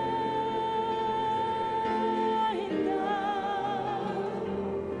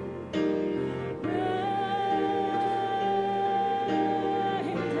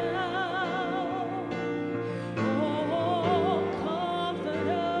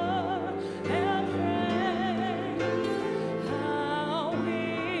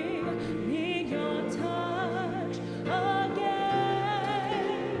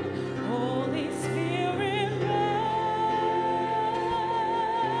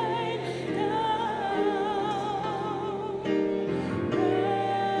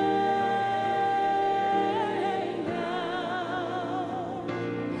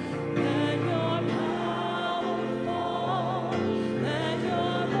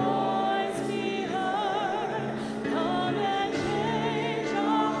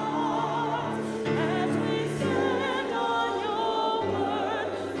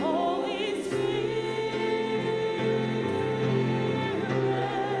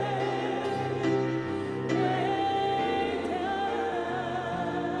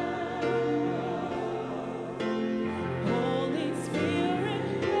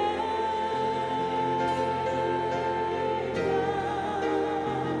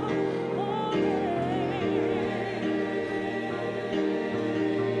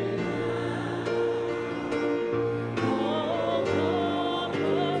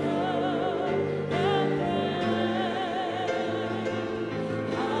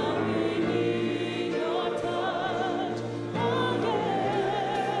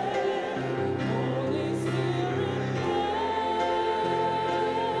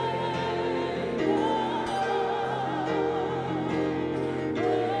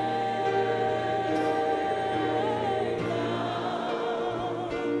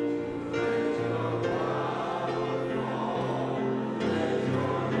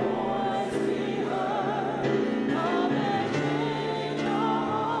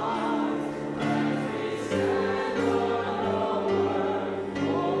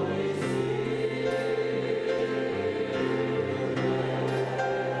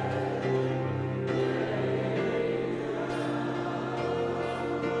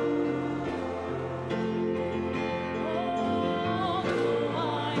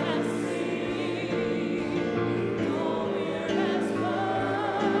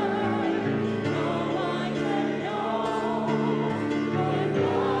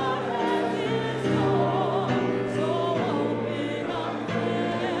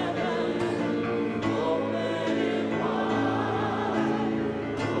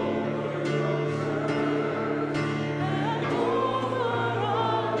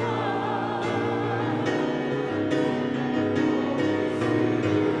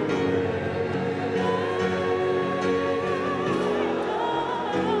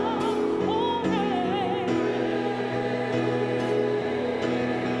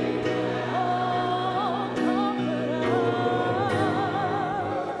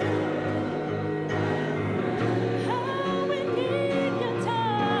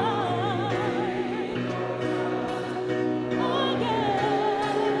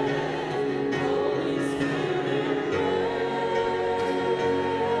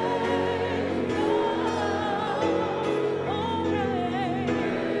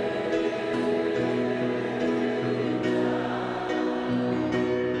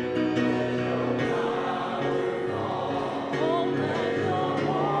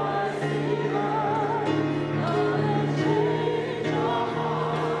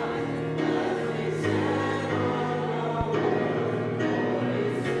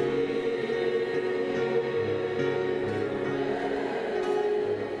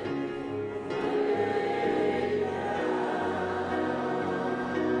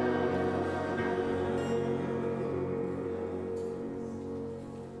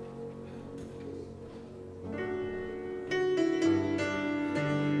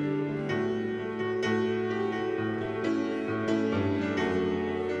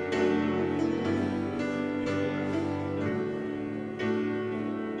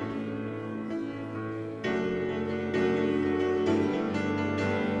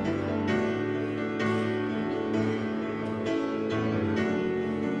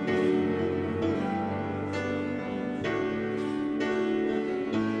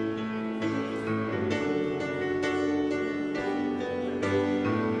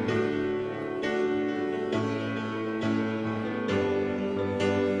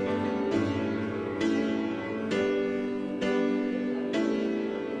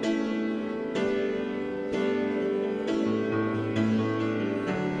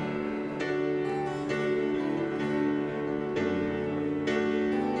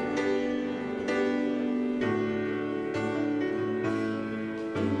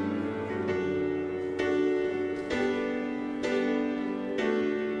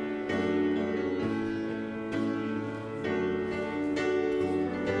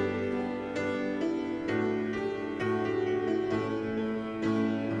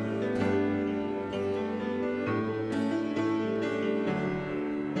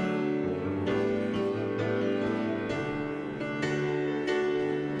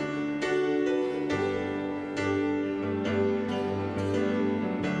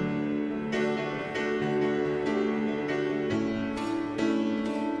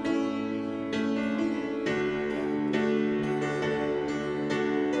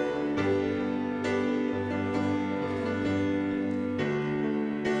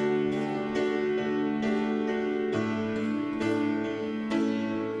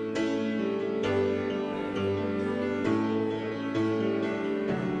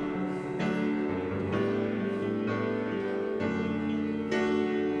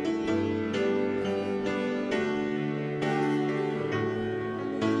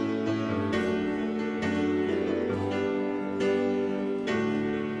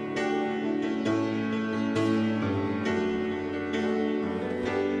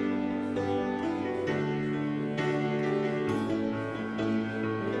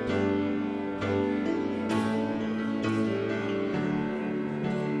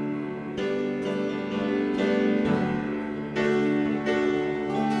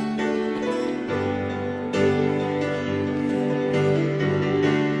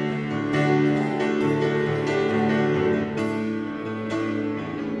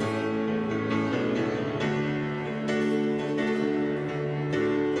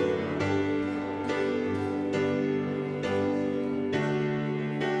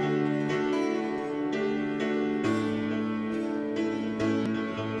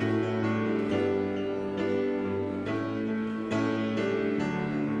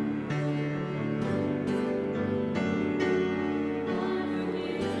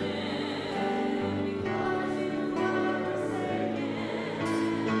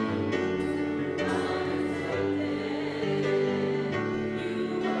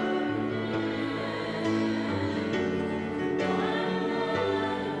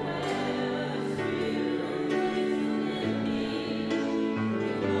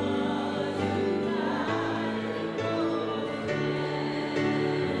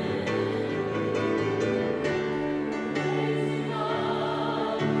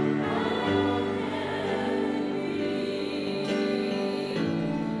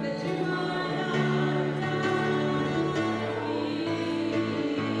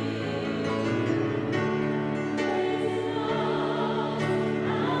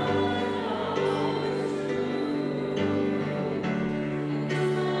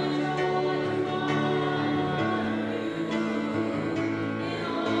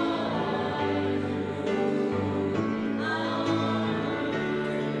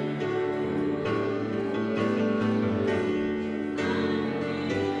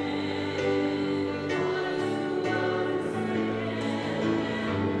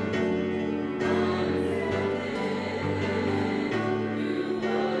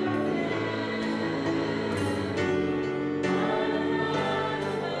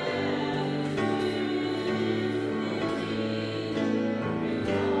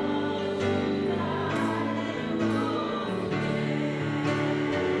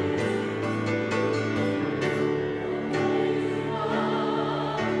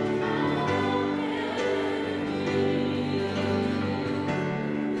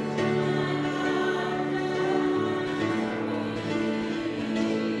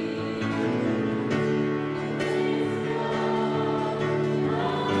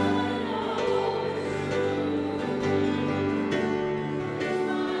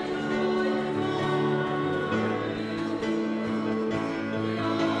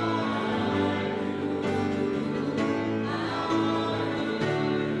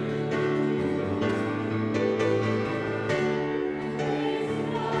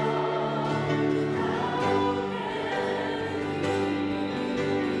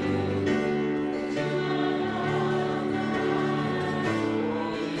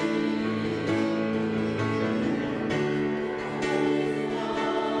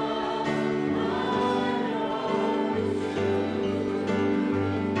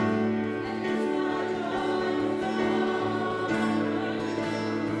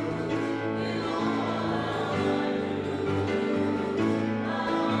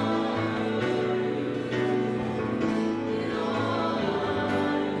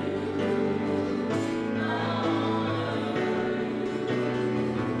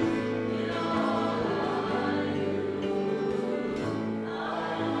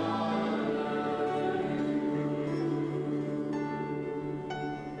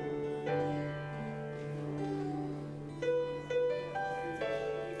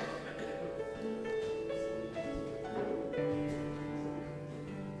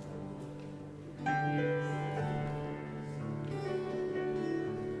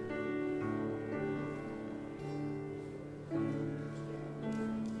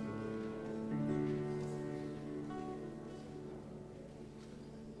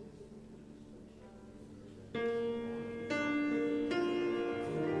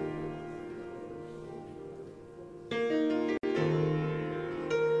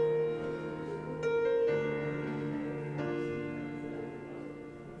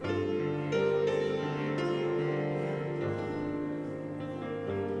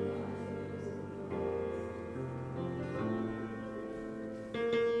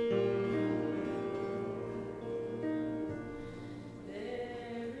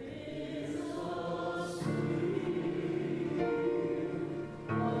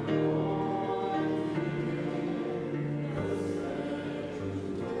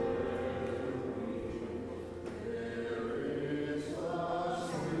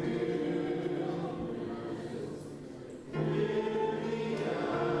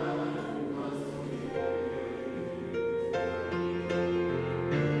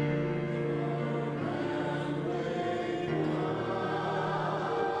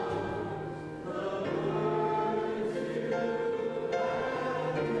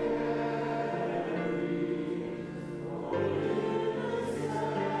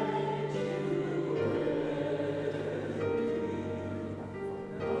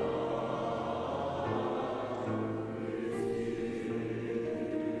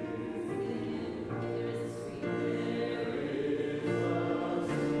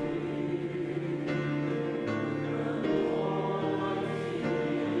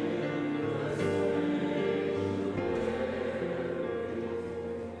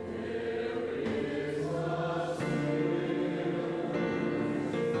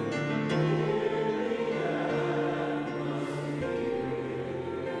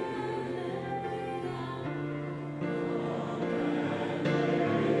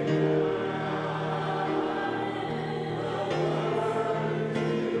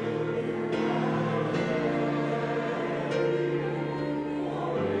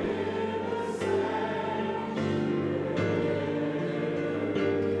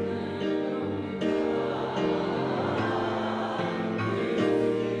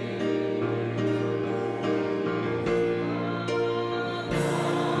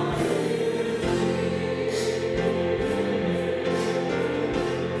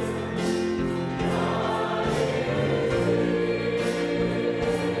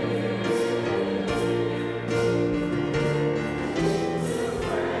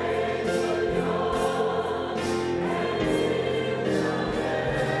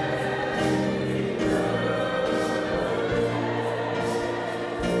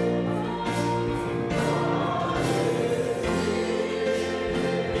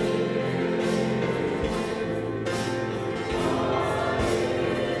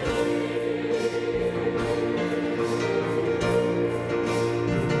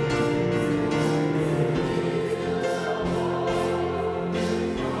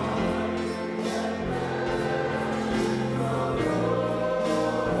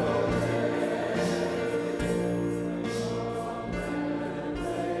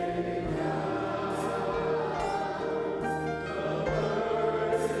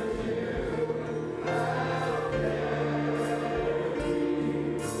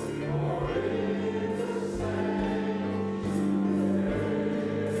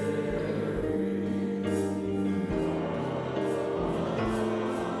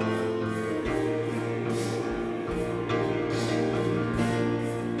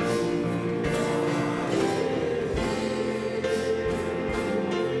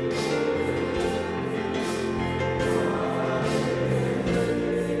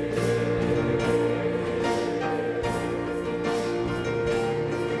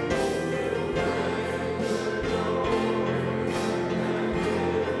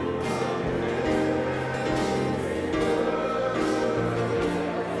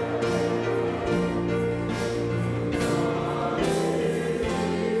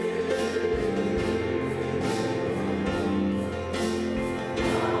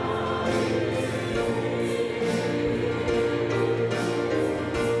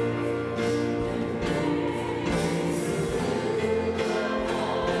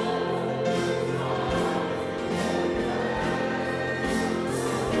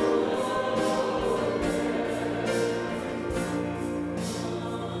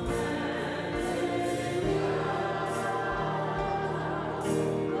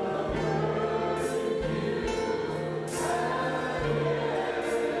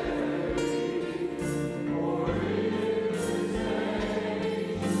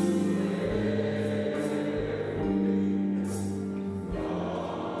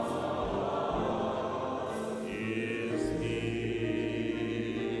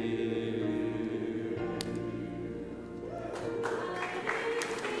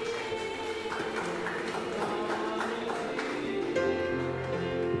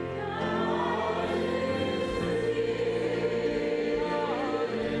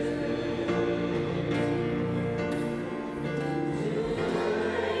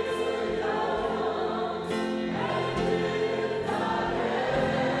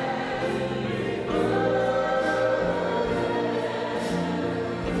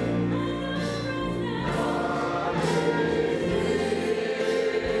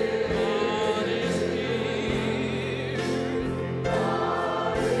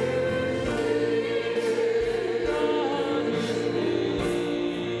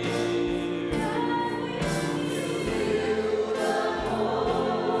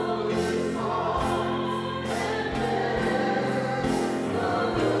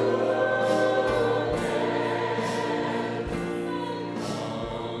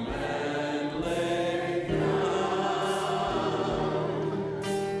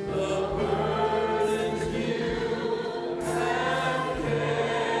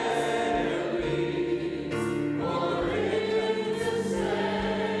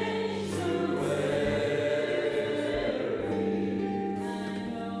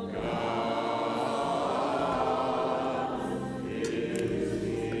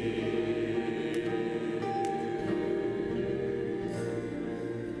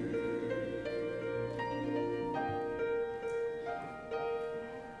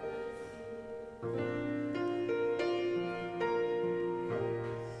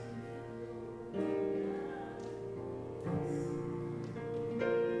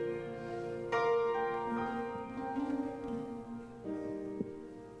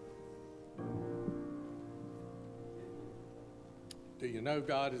 you know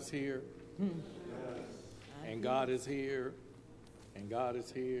God is here? And God is here. And God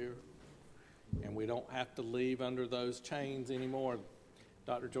is here. And we don't have to leave under those chains anymore.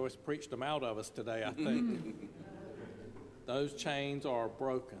 Dr. Joyce preached them out of us today, I think. Those chains are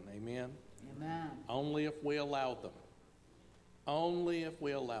broken. Amen? Amen. Only if we allow them. Only if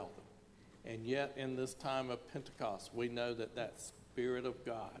we allow them. And yet in this time of Pentecost, we know that that Spirit of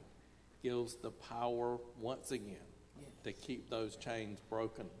God gives the power once again to keep those chains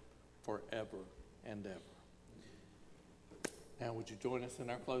broken forever and ever. Now would you join us in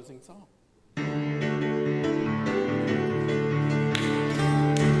our closing song?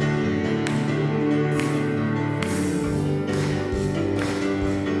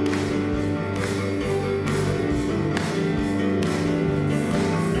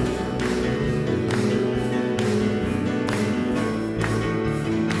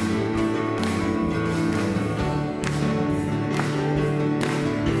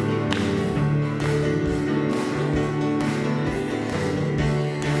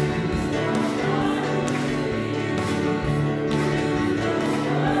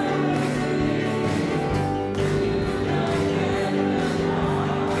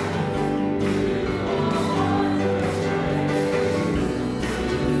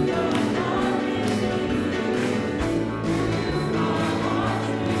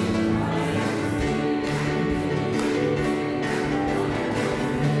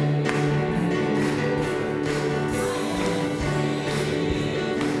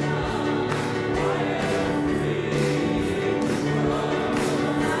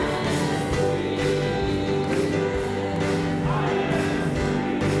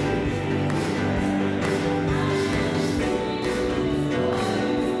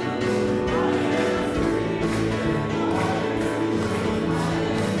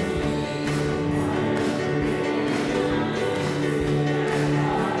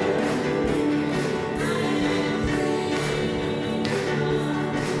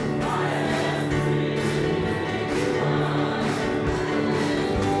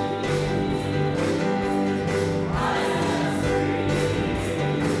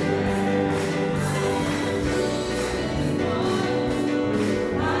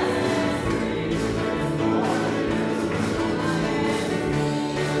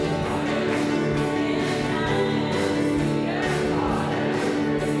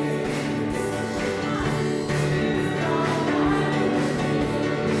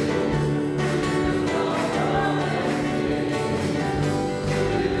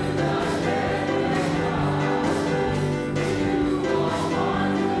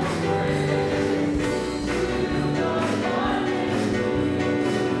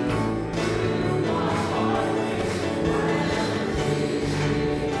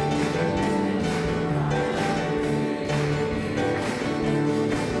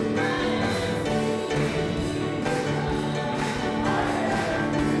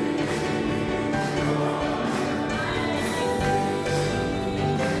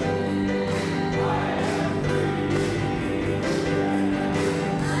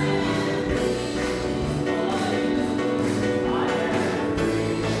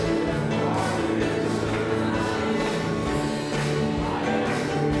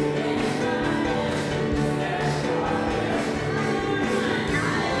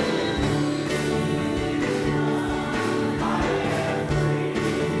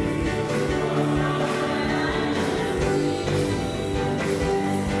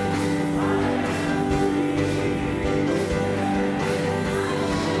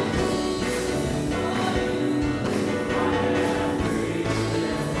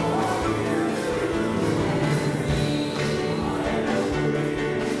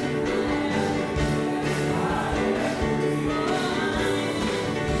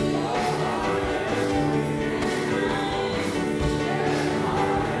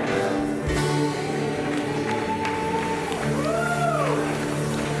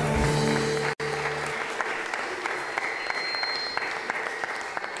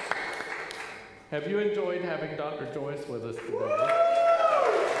 Have you enjoyed having Dr. Joyce with us today?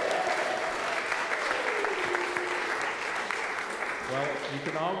 Well, you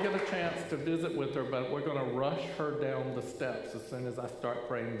can all get a chance to visit with her, but we're going to rush her down the steps as soon as I start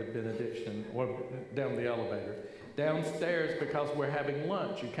praying the benediction, or down the elevator. Downstairs, because we're having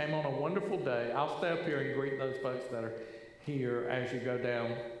lunch. You came on a wonderful day. I'll stay up here and greet those folks that are here as you go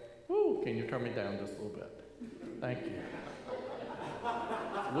down. Woo, can you turn me down just a little bit? Thank you.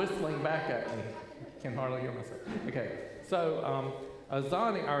 Whistling back at me. Can hardly hear myself. Okay, so our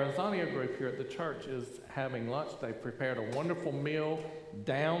Azania group here at the church is having lunch. They prepared a wonderful meal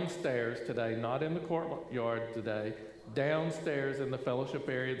downstairs today, not in the courtyard today, downstairs in the fellowship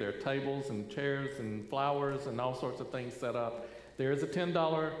area. There are tables and chairs and flowers and all sorts of things set up. There is a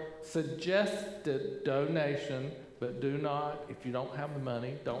 $10 suggested donation, but do not, if you don't have the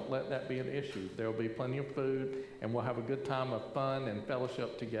money, don't let that be an issue. There will be plenty of food, and we'll have a good time of fun and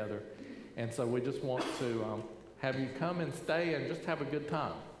fellowship together. And so we just want to have you come and stay and just have a good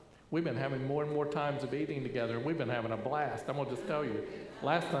time. We've been having more and more times of eating together, and we've been having a blast. I'm going to just tell you,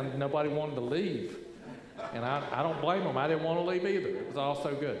 last time nobody wanted to leave. And I don't blame them. I didn't want to leave either. It was all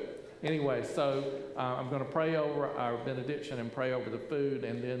so good. Anyway, so I'm going to pray over our benediction and pray over the food.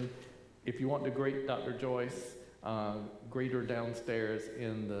 And then if you want to greet Dr. Joyce, greet her downstairs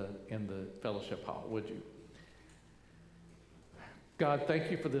in the fellowship hall, would you? God, thank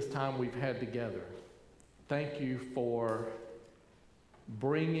you for this time we've had together. Thank you for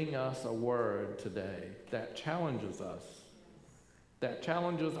bringing us a word today that challenges us, that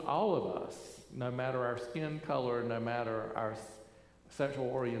challenges all of us, no matter our skin color, no matter our sexual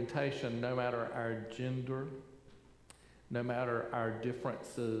orientation, no matter our gender, no matter our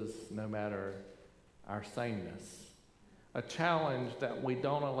differences, no matter our sameness. A challenge that we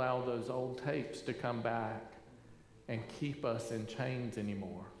don't allow those old tapes to come back and keep us in chains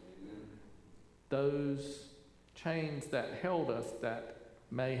anymore. Those chains that held us, that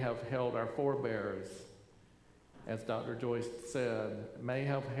may have held our forebears, as Dr. Joyce said, may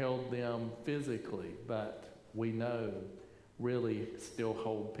have held them physically, but we know really still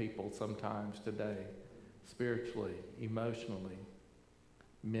hold people sometimes today, spiritually, emotionally,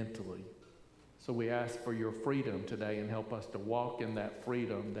 mentally. So we ask for your freedom today and help us to walk in that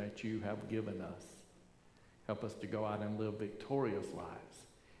freedom that you have given us. Help us to go out and live victorious lives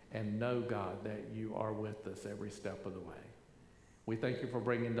and know, God, that you are with us every step of the way. We thank you for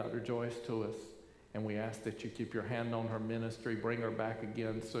bringing Dr. Joyce to us. And we ask that you keep your hand on her ministry, bring her back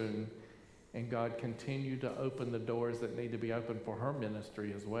again soon. And God, continue to open the doors that need to be opened for her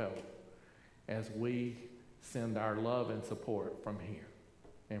ministry as well, as we send our love and support from here.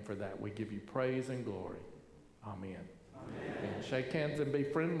 And for that, we give you praise and glory. Amen. Amen. And shake hands and be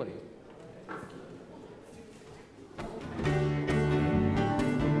friendly.